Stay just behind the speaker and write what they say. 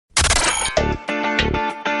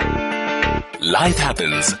Life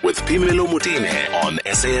Happens with Phemelo Motene on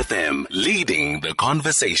SAFM, leading the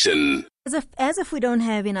conversation. As if we don't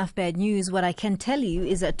have enough bad news, what I can tell you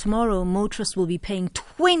is that tomorrow motorists will be paying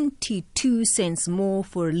 22 cents more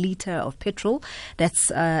for a litre of petrol.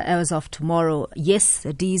 That's as of tomorrow. Yes,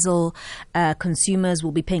 diesel consumers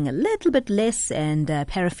will be paying a little bit less, and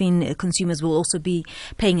paraffin consumers will also be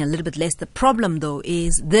paying a little bit less. The problem, though,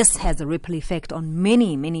 is this has a ripple effect on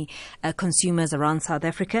many consumers around South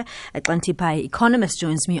Africa. Xhanti Phayi, Economist,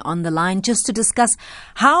 joins me on the line just to discuss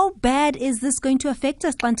how bad is this going to affect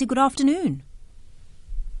us. Xhanti, good afternoon. Good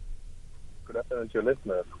afternoon to your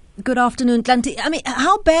listeners. Good afternoon, Xhanti. I mean,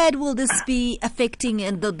 how bad will this be affecting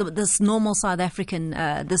this normal South African,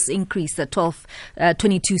 this increase, the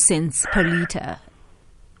 22 cents per litre?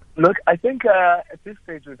 Look, I think at this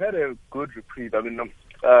stage we've had a good reprieve. I mean,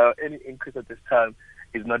 any increase at this time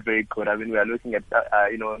is not very good. I mean, we are looking at,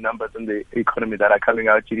 numbers in the economy that are coming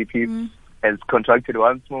out. GDP has contracted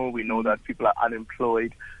once more. We know that people are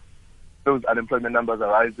unemployed. Those unemployment numbers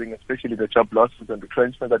are rising, especially the job losses and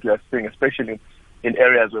retrenchment that we are seeing, especially in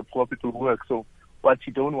areas where poor people work. So what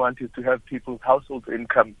you don't want is to have people's household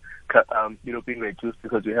income, being reduced,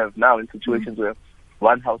 because we have now in situations where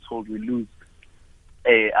one household will lose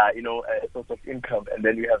a source of income, and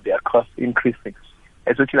then we have their costs increasing,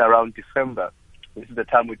 especially around December. This is the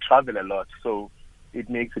time we travel a lot, so it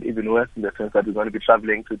makes it even worse in the sense that we're going to be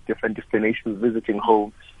traveling to different destinations, visiting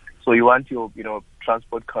home. So you want your,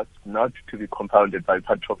 transport costs not to be compounded by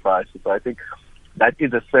petrol prices. So I think that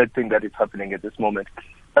is a third thing that is happening at this moment.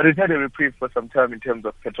 But we've had a reprieve for some time in terms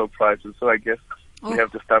of petrol prices. So I guess we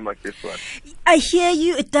have to stomach this one. I hear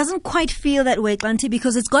you. It doesn't quite feel that way, Xhanti,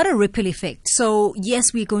 because it's got a ripple effect. So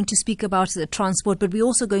yes, we're going to speak about the transport, but we're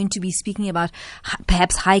also going to be speaking about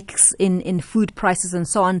perhaps hikes in food prices and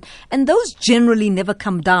so on. And those generally never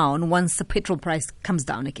come down once the petrol price comes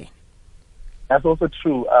down again. That's also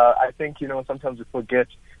true. I think, sometimes we forget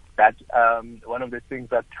that one of the things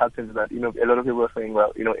that happens is that, a lot of people are saying,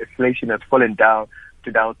 well, inflation has fallen down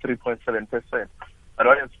to 3.7%. But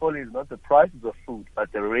what has fallen is not the prices of food, but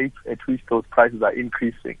the rate at which those prices are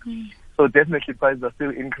increasing. So definitely prices are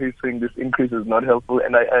still increasing. This increase is not helpful.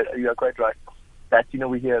 And you are quite right that,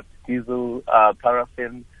 we hear diesel,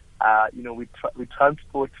 paraffin, we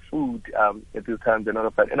transport food at these times and all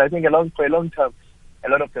of that. And I think for a long time, a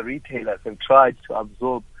lot of the retailers have tried to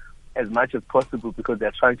absorb as much as possible because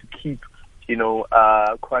they're trying to keep,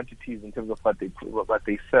 quantities in terms of what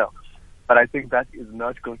they sell. But I think that is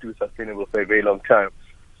not going to be sustainable for a very long time.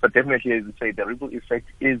 But definitely, as you say, the ripple effect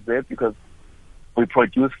is there because we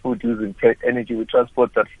produce food using energy, we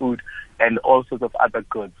transport that food and all sorts of other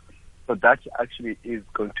goods. So that actually is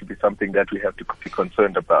going to be something that we have to be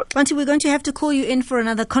concerned about. Xhanti, we're going to have to call you in for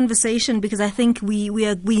another conversation because I think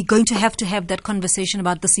we're going to have that conversation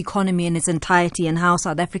about this economy in its entirety and how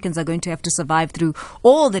South Africans are going to have to survive through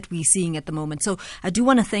all that we're seeing at the moment. So I do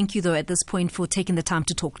want to thank you, though, at this point for taking the time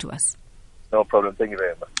to talk to us. No problem. Thank you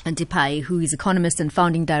very much. Xhanti Phayi, who is Economist and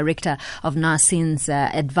founding director of NASIN's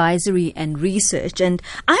advisory and research. And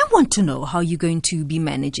I want to know how you're going to be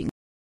managing